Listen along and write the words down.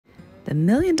The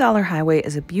Million Dollar Highway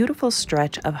is a beautiful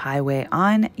stretch of highway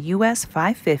on US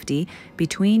 550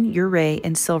 between Ouray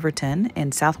and Silverton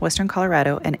in southwestern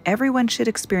Colorado, and everyone should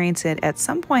experience it at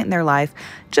some point in their life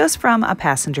just from a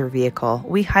passenger vehicle.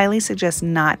 We highly suggest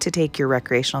not to take your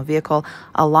recreational vehicle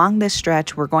along this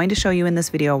stretch. We're going to show you in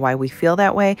this video why we feel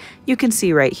that way. You can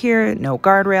see right here, no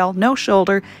guardrail, no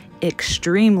shoulder,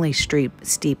 extremely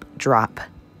steep drop.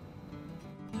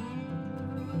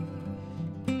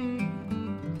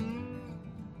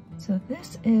 So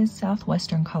this is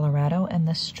southwestern Colorado, and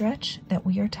the stretch that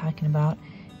we are talking about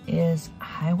is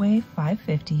Highway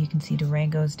 550. You can see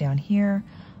Durango's down here.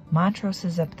 Montrose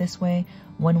is up this way.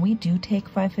 When we do take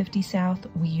 550 south,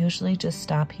 we usually just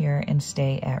stop here and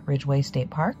stay at Ridgway State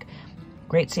Park.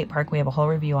 Great state park. We have a whole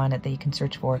review on it that you can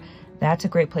search for. That's a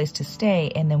great place to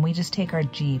stay. And then we just take our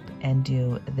Jeep and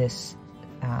do this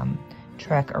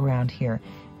trek around here.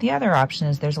 The other option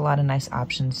is there's a lot of nice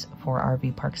options for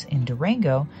RV parks in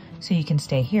Durango, so you can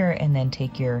stay here and then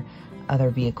take your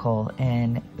other vehicle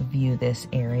and view this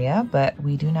area, but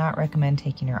we do not recommend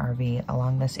taking your RV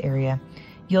along this area.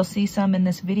 You'll see some in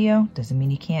this video, doesn't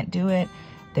mean you can't do it.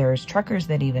 There's truckers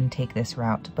that even take this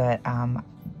route, but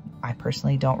I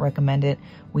personally don't recommend it.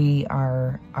 We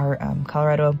are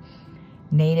Colorado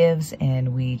natives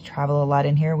and we travel a lot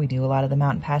in here. We do a lot of the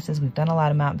mountain passes. We've done a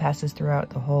lot of mountain passes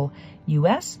throughout the whole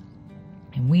US,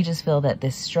 and we just feel that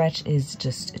this stretch is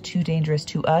just too dangerous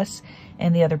to us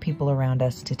and the other people around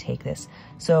us to take this.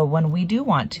 So when we do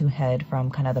want to head from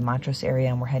kind of the Montrose area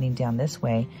and we're heading down this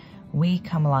way, we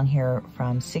come along here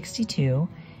from 62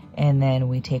 and then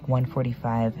we take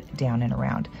 145 down and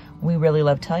around. We really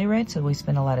love Telluride, so we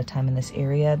spend a lot of time in this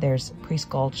area. There's Priest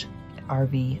Gulch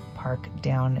RV park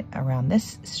down around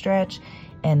this stretch,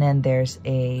 and then there's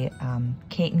a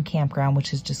Caton campground,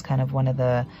 which is just kind of one of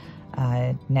the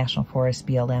National Forest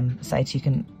BLM sites you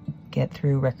can get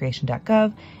through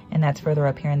recreation.gov, and that's further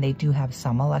up here, and they do have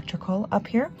some electrical up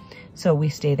here, so we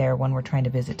stay there when we're trying to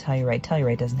visit Telluride.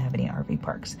 Telluride doesn't have any RV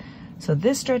parks. So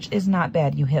this stretch is not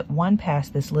bad. You hit one pass,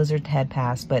 this Lizard Head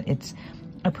Pass, but it's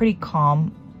a pretty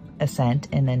calm ascent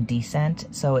and then descent,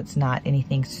 so it's not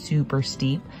anything super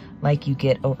steep like you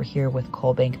get over here with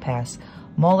Coal Bank Pass,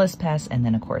 Mullis Pass, and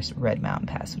then of course Red Mountain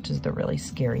Pass, which is the really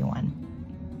scary one.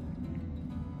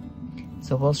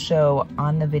 So we'll show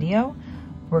on the video,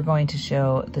 we're going to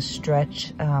show the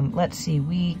stretch. Let's see,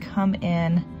 we come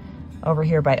in over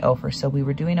here by Ophir. So we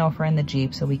were doing Ophir in the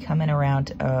Jeep, so we come in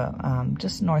around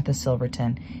just north of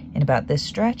Silverton in about this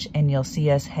stretch, and you'll see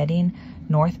us heading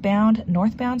northbound.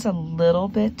 Northbound's a little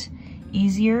bit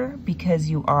easier because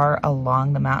you are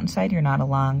along the mountainside. You're not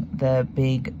along the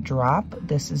big drop.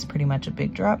 This is pretty much a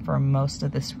big drop for most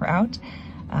of this route.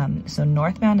 So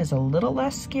northbound is a little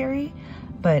less scary,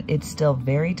 but it's still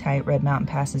very tight. Red Mountain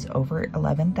Pass is over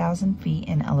 11,000 feet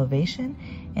in elevation,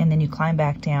 and then you climb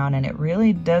back down, and it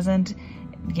really doesn't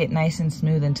get nice and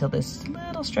smooth until this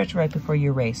little stretch right before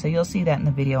Ouray. So you'll see that in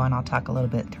the video, and I'll talk a little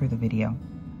bit through the video.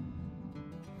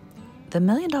 The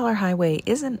Million Dollar Highway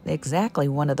isn't exactly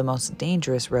one of the most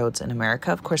dangerous roads in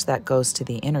America. Of course, that goes to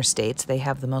the interstates. They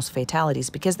have the most fatalities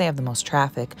because they have the most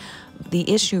traffic.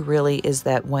 The issue really is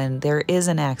that when there is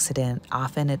an accident,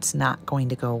 often it's not going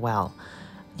to go well.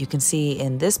 You can see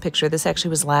in this picture, this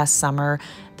actually was last summer.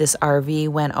 This RV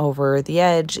went over the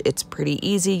edge. It's pretty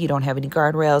easy. You don't have any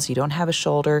guardrails. You don't have a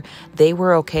shoulder. They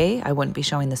were okay. I wouldn't be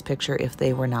showing this picture if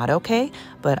they were not okay,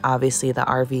 but obviously the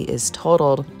RV is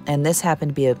totaled, and this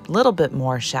happened to be a little bit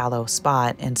more shallow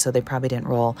spot, and so they probably didn't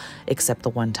roll except the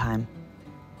one time.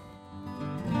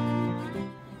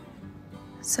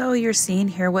 So you're seeing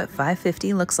here what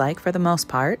 550 looks like for the most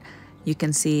part. You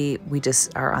can see we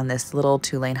just are on this little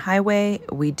 2-lane highway.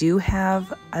 We do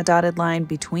have a dotted line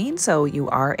between, so you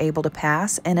are able to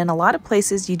pass. And in a lot of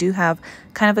places, you do have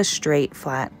kind of a straight,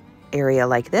 flat area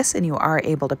like this, and you are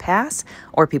able to pass,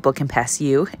 or people can pass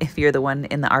you if you're the one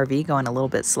in the RV going a little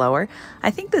bit slower. I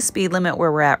think the speed limit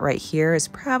where we're at right here is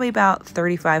probably about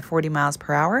 35-40 miles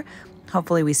per hour.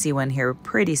 Hopefully we see one here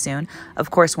pretty soon.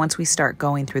 Of course, once we start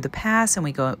going through the pass and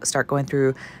we start going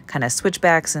through kind of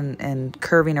switchbacks and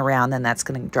curving around, then that's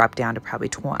going to drop down to probably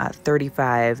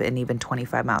 35 and even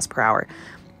 25 miles per hour.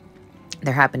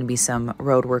 There happened to be some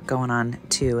road work going on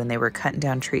too, and they were cutting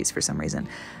down trees for some reason.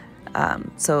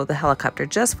 So the helicopter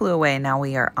just flew away, and now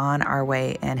we are on our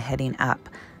way and heading up.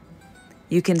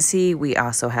 You can see we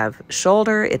also have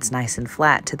shoulder. It's nice and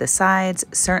flat to the sides.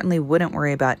 Certainly wouldn't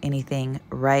worry about anything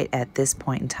right at this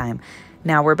point in time.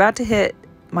 Now we're about to hit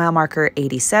mile marker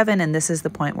 87, and this is the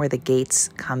point where the gates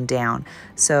come down.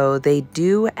 So they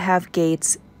do have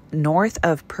gates north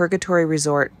of Purgatory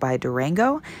Resort by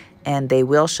Durango. and they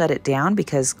will shut it down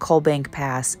because Coalbank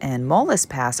Pass and Mullis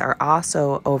Pass are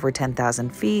also over 10,000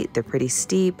 feet. They're pretty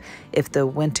steep. If the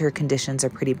winter conditions are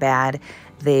pretty bad,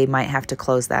 they might have to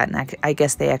close that. And I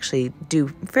guess they actually do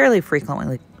fairly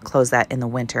frequently close that in the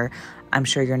winter. I'm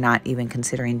sure you're not even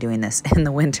considering doing this in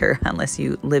the winter unless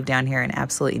you live down here and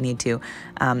absolutely need to,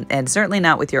 and certainly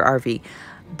not with your RV.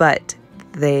 But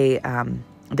they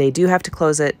do have to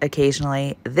close it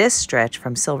occasionally. This stretch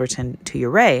from Silverton to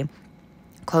Ouray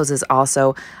closes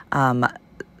also,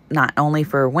 not only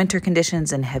for winter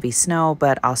conditions and heavy snow,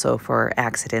 but also for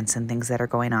accidents and things that are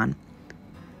going on.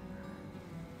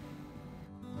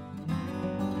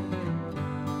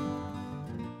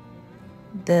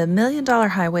 The $1 Million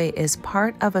Highway is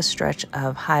part of a stretch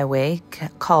of highway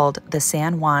called the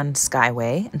San Juan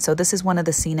Skyway. And so this is one of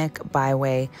the scenic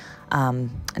byway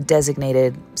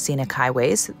designated scenic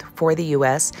highways for the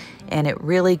U.S. And it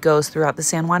really goes throughout the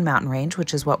San Juan mountain range,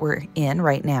 which is what we're in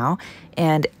right now.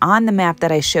 And on the map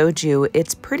that I showed you,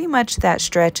 it's pretty much that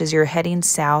stretch as you're heading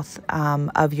south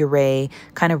of Ouray,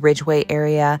 kind of Ridgeway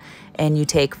area, and you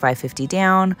take 550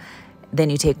 down. Then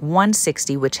you take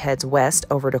 160, which heads west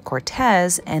over to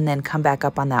Cortez, and then come back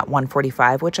up on that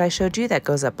 145, which I showed you, that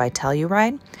goes up by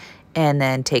Telluride, and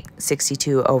then take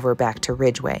 62 over back to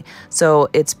Ridgeway. So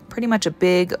it's pretty much a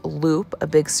big loop, a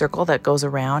big circle that goes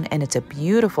around, and it's a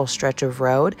beautiful stretch of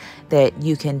road that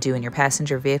you can do in your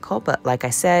passenger vehicle. But like I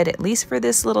said, at least for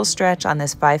this little stretch on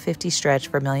this 550 stretch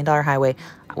for $1 Million Highway,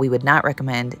 we would not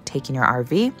recommend taking your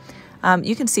RV.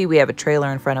 You can see we have a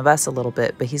trailer in front of us a little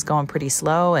bit, but he's going pretty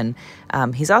slow, and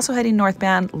he's also heading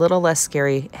northbound, a little less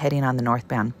scary heading on the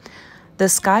northbound. The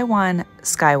San Juan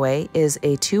Skyway is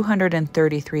a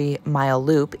 233-mile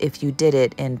loop if you did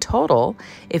it in total.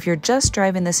 If you're just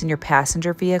driving this in your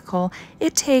passenger vehicle,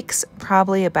 it takes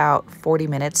probably about 40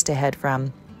 minutes to head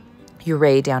from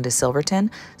Ouray down to Silverton.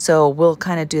 So we'll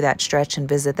kind of do that stretch and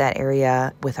visit that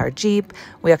area with our Jeep.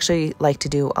 We actually like to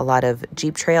do a lot of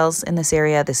Jeep trails in this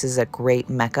area. This is a great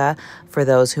mecca for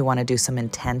those who want to do some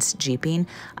intense Jeeping.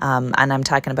 And I'm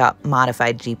talking about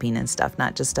modified Jeeping and stuff,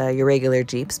 not just your regular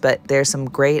Jeeps, but there's some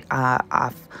great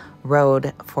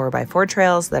off-road 4x4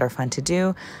 trails that are fun to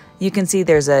do. You can see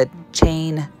there's a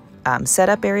chain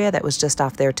setup area that was just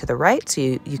off there to the right, so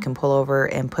you can pull over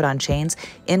and put on chains.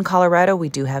 In Colorado, we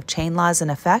do have chain laws in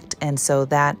effect, and so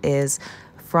that is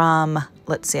from,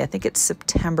 let's see, I think it's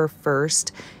September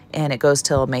 1st, and it goes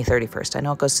till May 31st. I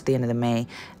know it goes to the end of the May,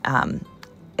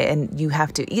 and you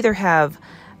have to either have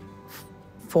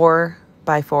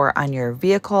 4x4 on your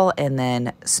vehicle and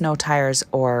then snow tires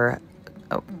or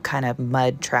kind of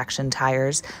mud traction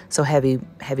tires, so heavy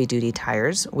duty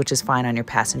tires, which is fine on your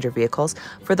passenger vehicles.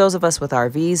 For those of us with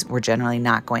RVs, we're generally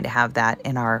not going to have that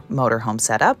in our motorhome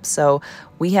setup, so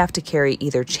we have to carry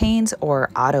either chains or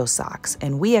auto socks,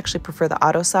 and we actually prefer the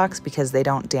auto socks because they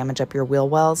don't damage up your wheel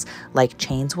wells like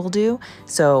chains will do.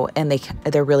 So, and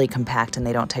they're really compact and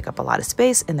they don't take up a lot of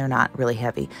space, and they're not really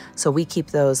heavy, so we keep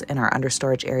those in our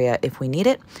understorage area if we need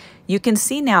it. You can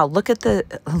see now, look at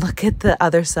the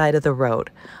other side of the road.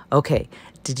 Okay,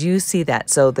 did you see that?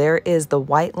 So there is the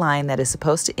white line that is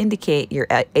supposed to indicate your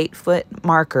 8-foot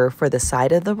marker for the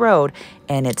side of the road,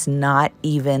 and it's not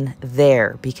even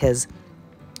there because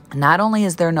not only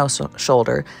is there no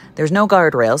shoulder, there's no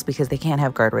guardrails because they can't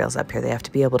have guardrails up here. They have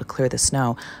to be able to clear the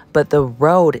snow, but the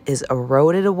road is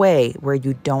eroded away where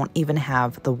you don't even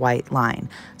have the white line.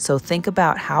 So think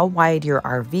about how wide your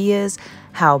RV is,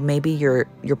 how maybe you're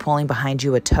pulling behind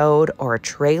you a toad or a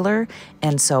trailer,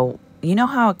 and so you know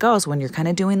how it goes when you're kind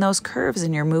of doing those curves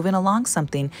and you're moving along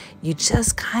something, you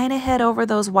just kind of head over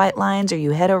those white lines or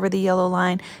you head over the yellow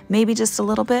line, maybe just a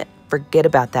little bit. Forget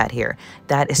about that here.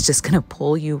 That is just going to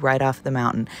pull you right off the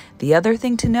mountain. The other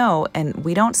thing to know, and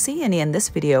we don't see any in this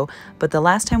video, but the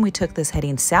last time we took this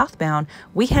heading southbound,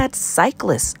 we had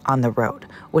cyclists on the road,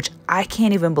 which I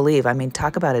can't even believe. I mean,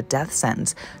 talk about a death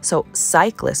sentence. So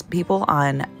cyclists, people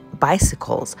on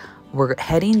bicycles, were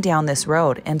heading down this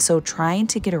road, and so trying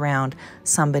to get around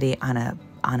somebody on a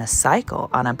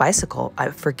bicycle, I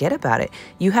forget about it.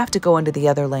 You have to go into the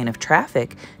other lane of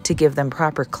traffic to give them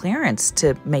proper clearance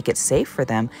to make it safe for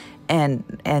them,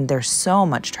 and there's so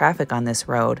much traffic on this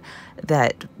road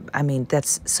that, I mean,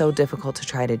 that's so difficult to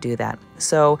try to do that.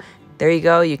 So there you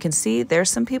go. You can see there's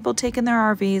some people taking their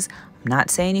RVs. I'm not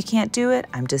saying you can't do it.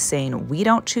 I'm just saying we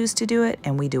don't choose to do it,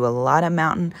 and we do a lot of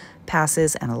mountain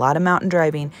passes and a lot of mountain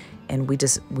driving, and we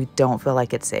don't feel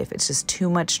like it's safe. It's just too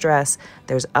much stress.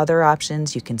 There's other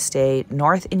options. You can stay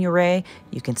north in Ouray.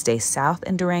 You can stay south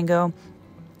in Durango.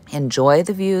 Enjoy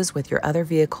the views with your other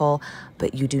vehicle,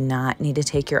 but you do not need to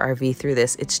take your RV through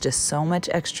this. It's just so much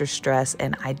extra stress,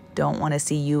 and I don't want to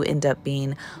see you end up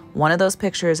being one of those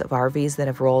pictures of RVs that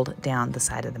have rolled down the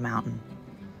side of the mountain.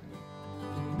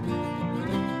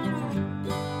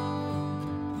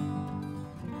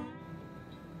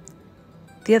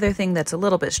 The other thing that's a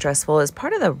little bit stressful is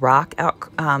part of the rock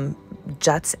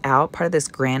juts out. Part of this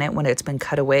granite, when it's been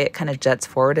cut away, it kind of juts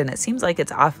forward, and it seems like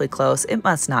it's awfully close. It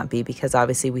must not be, because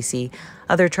obviously we see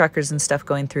other truckers and stuff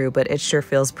going through, but it sure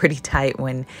feels pretty tight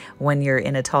when you're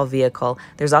in a tall vehicle.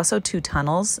 There's also 2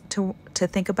 tunnels to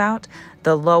think about.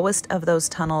 The lowest of those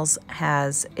tunnels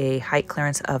has a height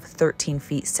clearance of 13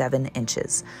 feet 7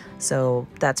 inches. So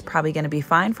that's probably going to be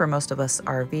fine for most of us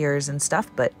RVers and stuff,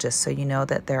 but just so you know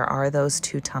that there are those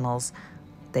 2 tunnels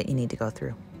that you need to go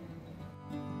through.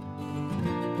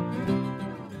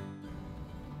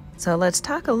 So let's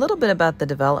talk a little bit about the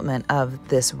development of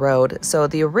this road. So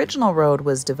the original road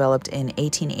was developed in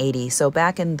 1880. So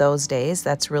back in those days,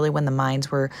 that's really when the mines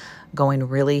were going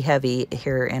really heavy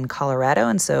here in Colorado.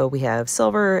 And so we have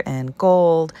silver and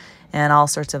gold and all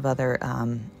sorts of other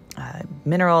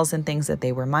minerals and things that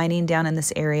they were mining down in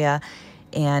this area.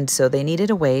 And so they needed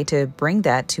a way to bring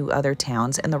that to other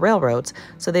towns and the railroads.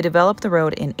 So they developed the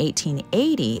road in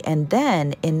 1880, and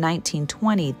then in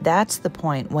 1920, that's the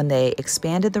point when they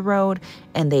expanded the road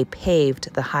and they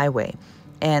paved the highway.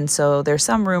 And so there's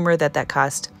some rumor that that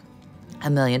cost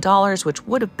 $1 million, which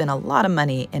would have been a lot of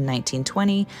money in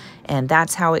 1920, and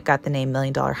that's how it got the name $1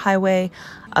 Million Highway.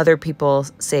 Other people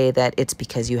say that it's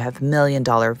because you have $1 million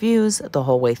views the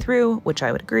whole way through, which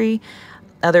I would agree.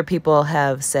 Other people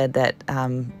have said that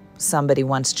somebody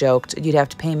once joked, you'd have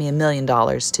to pay me $1 million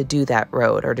to do that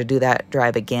road or to do that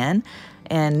drive again.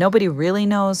 And nobody really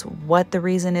knows what the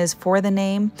reason is for the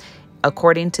name,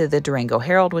 according to the Durango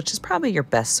Herald, which is probably your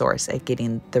best source at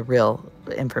getting the real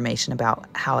information about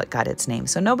how it got its name.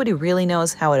 So nobody really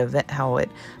knows how it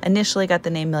initially got the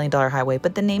name $1 Million Highway,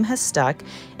 but the name has stuck,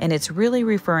 and it's really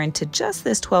referring to just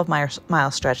this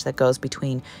 12-mile stretch that goes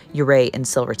between Ouray and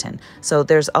Silverton. So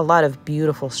there's a lot of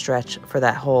beautiful stretch for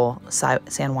that whole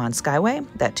San Juan Skyway,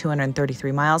 that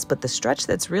 233 miles, but the stretch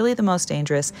that's really the most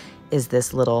dangerous is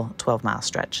this little 12-mile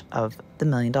stretch of the $1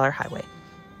 Million Highway.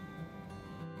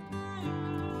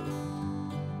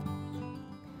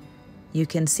 You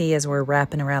can see as we're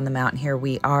wrapping around the mountain here,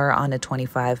 we are on a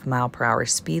 25-mile-per-hour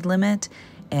speed limit,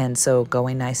 and so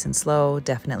going nice and slow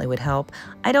definitely would help.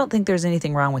 I don't think there's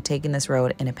anything wrong with taking this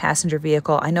road in a passenger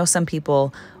vehicle. I know some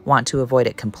people want to avoid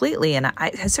it completely, and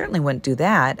I certainly wouldn't do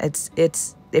that.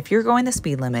 It's if you're going the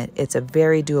speed limit, it's a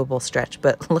very doable stretch,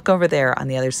 but look over there on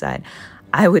the other side.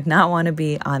 I would not want to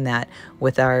be on that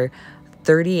with our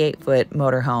 38-foot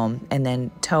motorhome and then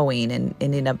towing and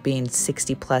ending up being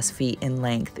 60+ feet in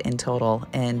length in total,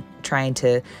 and trying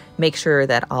to make sure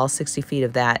that all 60 feet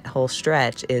of that whole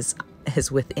stretch is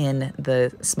within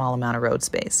the small amount of road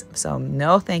space. So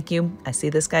no, thank you. I see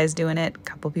this guy's doing it. A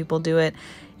couple people do it.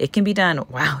 It can be done.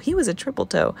 Wow, he was a triple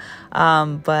tow.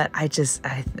 But I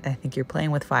think you're playing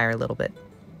with fire a little bit.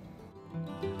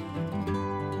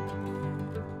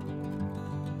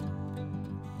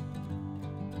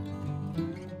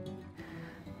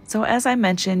 So as I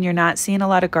mentioned, you're not seeing a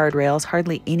lot of guardrails,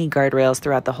 hardly any guardrails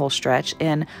throughout the whole stretch.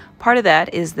 And part of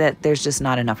that is that there's just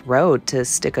not enough road to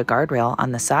stick a guardrail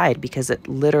on the side, because it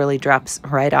literally drops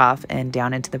right off and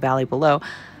down into the valley below.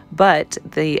 But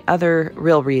the other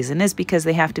real reason is because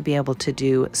they have to be able to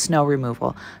do snow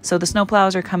removal. So the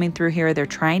snowplows are coming through here. They're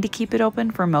trying to keep it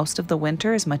open for most of the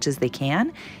winter as much as they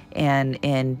can. And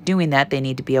in doing that, they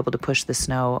need to be able to push the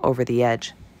snow over the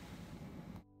edge.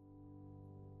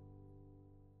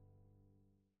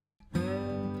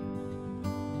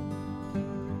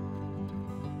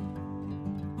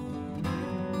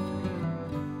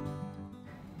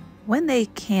 When they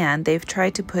can, they've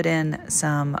tried to put in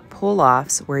some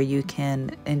pull-offs where you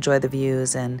can enjoy the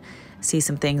views and see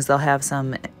some things. They'll have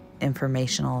some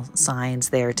informational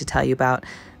signs there to tell you about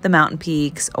the mountain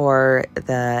peaks or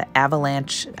the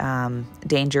avalanche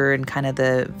danger and kind of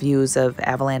the views of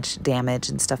avalanche damage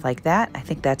and stuff like that. I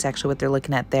think that's actually what they're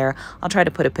looking at there. I'll try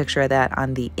to put a picture of that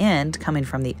on the end coming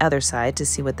from the other side to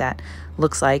see what that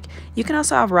looks like. You can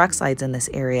also have rock slides in this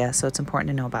area, so it's important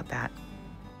to know about that.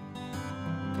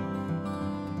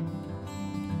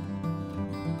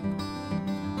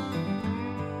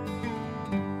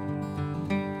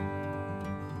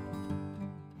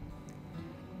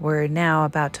 We're now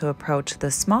about to approach the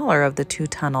smaller of the 2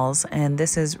 tunnels, and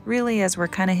this is really as we're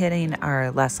kind of hitting our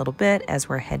last little bit as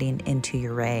we're heading into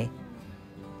Ouray.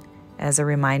 As a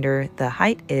reminder, the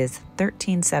height is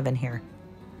 13.7 here.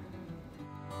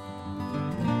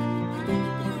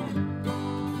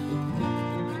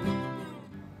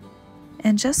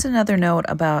 And just another note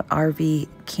about RV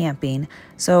camping.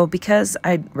 So because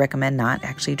I recommend not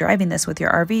actually driving this with your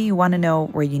RV, you want to know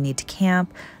where you need to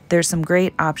camp. There's some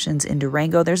great options in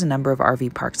Durango. There's a number of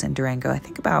RV parks in Durango, I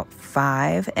think about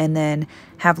 5. And then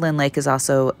Haviland Lake is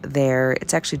also there.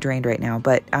 It's actually drained right now,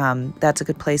 but that's a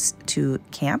good place to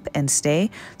camp and stay.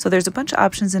 So there's a bunch of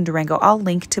options in Durango. I'll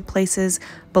link to places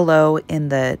below in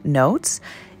the notes.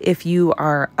 If you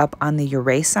are up on the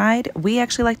Ouray side, we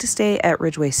actually like to stay at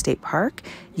Ridgway State Park.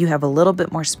 You have a little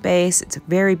bit more space. It's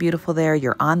very beautiful there.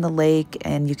 You're on the lake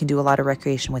and you can do a lot of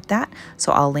recreation with that.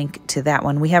 So I'll link to that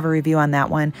one. We have a review on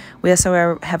that one. We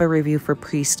also have a review for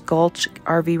Priest Gulch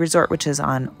RV Resort, which is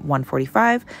on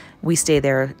 145. We stay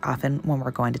there often when we're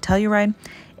going to Telluride.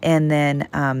 And then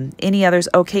any others,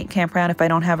 Cape Campground, if I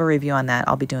don't have a review on that,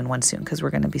 I'll be doing one soon because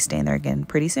we're going to be staying there again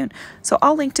pretty soon. So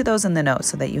I'll link to those in the notes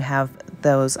so that you have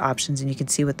those options and you can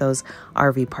see what those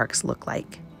RV parks look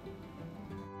like.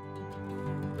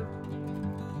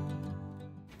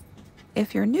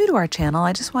 If you're new to our channel,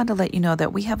 I just wanted to let you know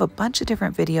that we have a bunch of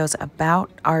different videos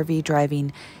about RV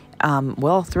driving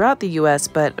well, throughout the U.S.,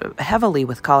 but heavily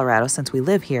with Colorado since we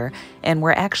live here. And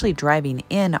we're actually driving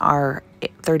in our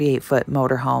 38-foot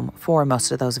motorhome for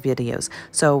most of those videos.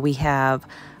 So we have,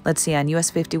 let's see, on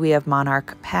US 50, we have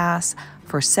Monarch Pass.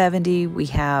 For 70, we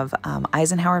have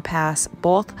Eisenhower Pass,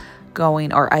 both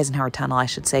going, or Eisenhower Tunnel, I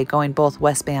should say, going both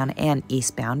westbound and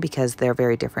eastbound because they're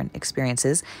very different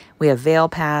experiences. We have Vail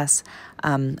Pass.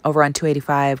 Over on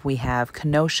 285, we have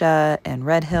Kenosha and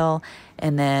Red Hill.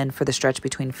 And then for the stretch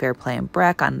between Fairplay and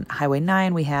Breck on Highway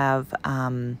 9, we have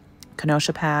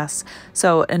Kenosha Pass.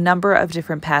 So a number of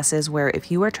different passes where if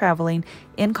you are traveling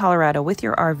in Colorado with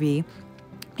your RV,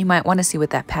 you might want to see what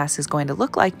that pass is going to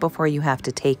look like before you have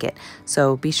to take it.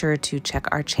 So be sure to check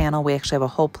our channel. We actually have a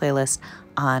whole playlist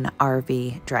on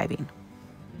RV driving.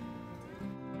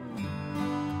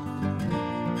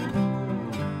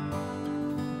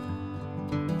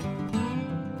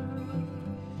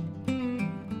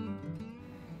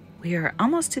 We are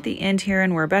almost to the end here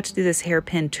and we're about to do this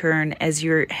hairpin turn. As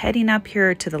you're heading up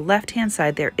here to the left-hand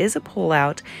side, there is a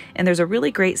pullout and there's a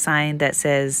really great sign that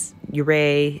says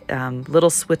Ouray, Little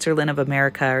Switzerland of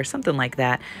America or something like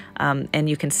that. And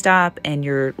you can stop and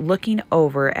you're looking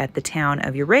over at the town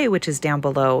of Ouray, which is down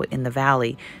below in the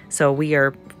valley. So we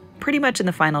are pretty much in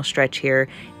the final stretch here.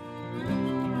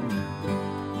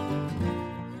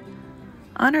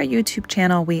 On our YouTube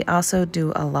channel, we also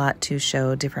do a lot to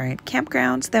show different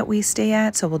campgrounds that we stay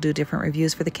at. So we'll do different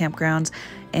reviews for the campgrounds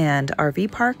and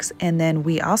RV parks. And then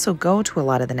we also go to a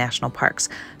lot of the national parks.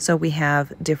 So we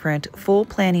have different full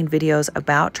planning videos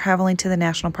about traveling to the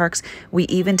national parks. We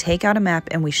even take out a map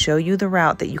and we show you the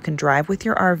route that you can drive with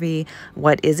your RV,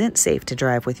 what isn't safe to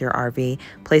drive with your RV,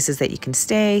 places that you can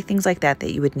stay, things like that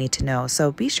that you would need to know.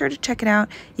 So be sure to check it out.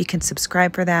 You can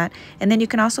subscribe for that. And then you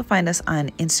can also find us on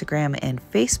Instagram and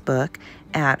Facebook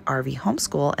at RV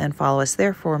Homeschool and follow us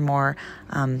there for more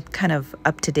kind of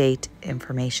up-to-date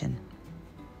information.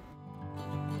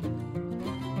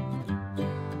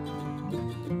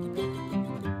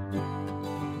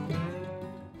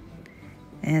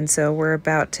 And so we're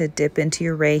about to dip into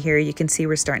Ouray here. You can see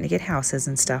we're starting to get houses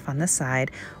and stuff on the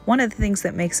side. One of the things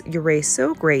that makes Ouray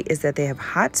so great is that they have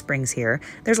hot springs here.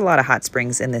 There's a lot of hot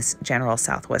springs in this general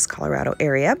southwest Colorado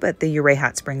area, but the Ouray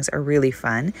hot springs are really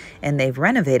fun and they've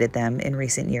renovated them in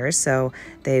recent years. So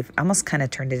they've almost kind of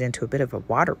turned it into a bit of a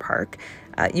water park.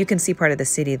 You can see part of the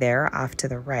city there off to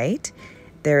the right.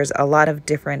 There's a lot of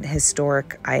different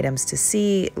historic items to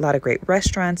see, a lot of great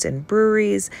restaurants and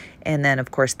breweries, and then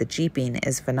of course the Jeeping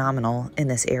is phenomenal in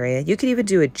this area. You could even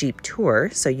do a Jeep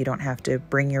tour so you don't have to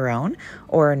bring your own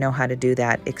or know how to do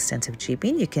that extensive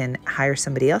Jeeping. You can hire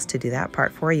somebody else to do that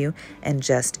part for you and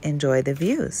just enjoy the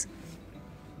views.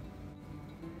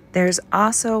 There's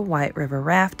also White River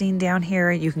rafting down here.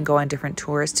 You can go on different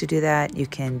tours to do that. You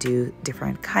can do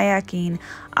different kayaking,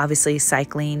 obviously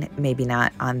cycling, maybe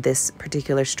not on this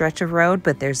particular stretch of road,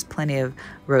 but there's plenty of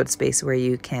road space where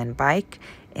you can bike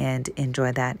and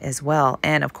enjoy that as well.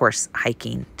 And of course,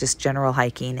 hiking, just general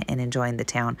hiking and enjoying the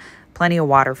town. Plenty of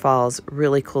waterfalls,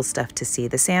 really cool stuff to see.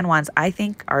 The San Juans, I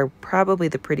think, are probably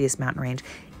the prettiest mountain range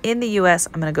in the US.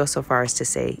 I'm gonna go so far as to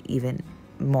say even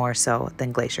more so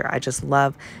than Glacier. I just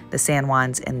love the San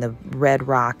Juans and the red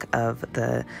rock of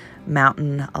the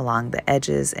mountain along the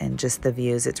edges and just the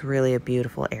views. It's really a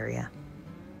beautiful area.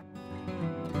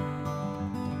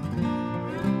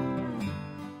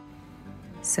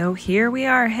 So here we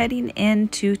are heading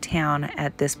into town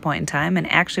at this point in time, and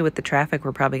actually with the traffic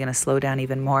we're probably going to slow down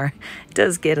even more. It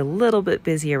does get a little bit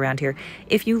busy around here.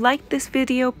 If you liked this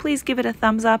video, please give it a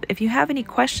thumbs up. If you have any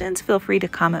questions, feel free to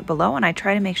comment below, and I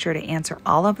try to make sure to answer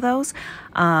all of those.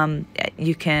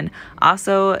 You can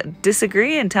also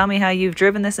disagree and tell me how you've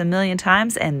driven this a million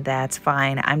times, and that's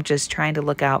fine. I'm just trying to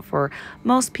look out for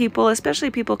most people,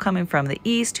 especially people coming from the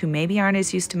east who maybe aren't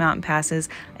as used to mountain passes.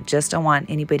 I just don't want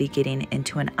anybody getting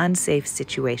into an unsafe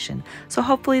situation. So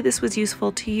hopefully this was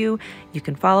useful to you. You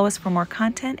can follow us for more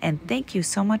content, and thank you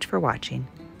so much for watching.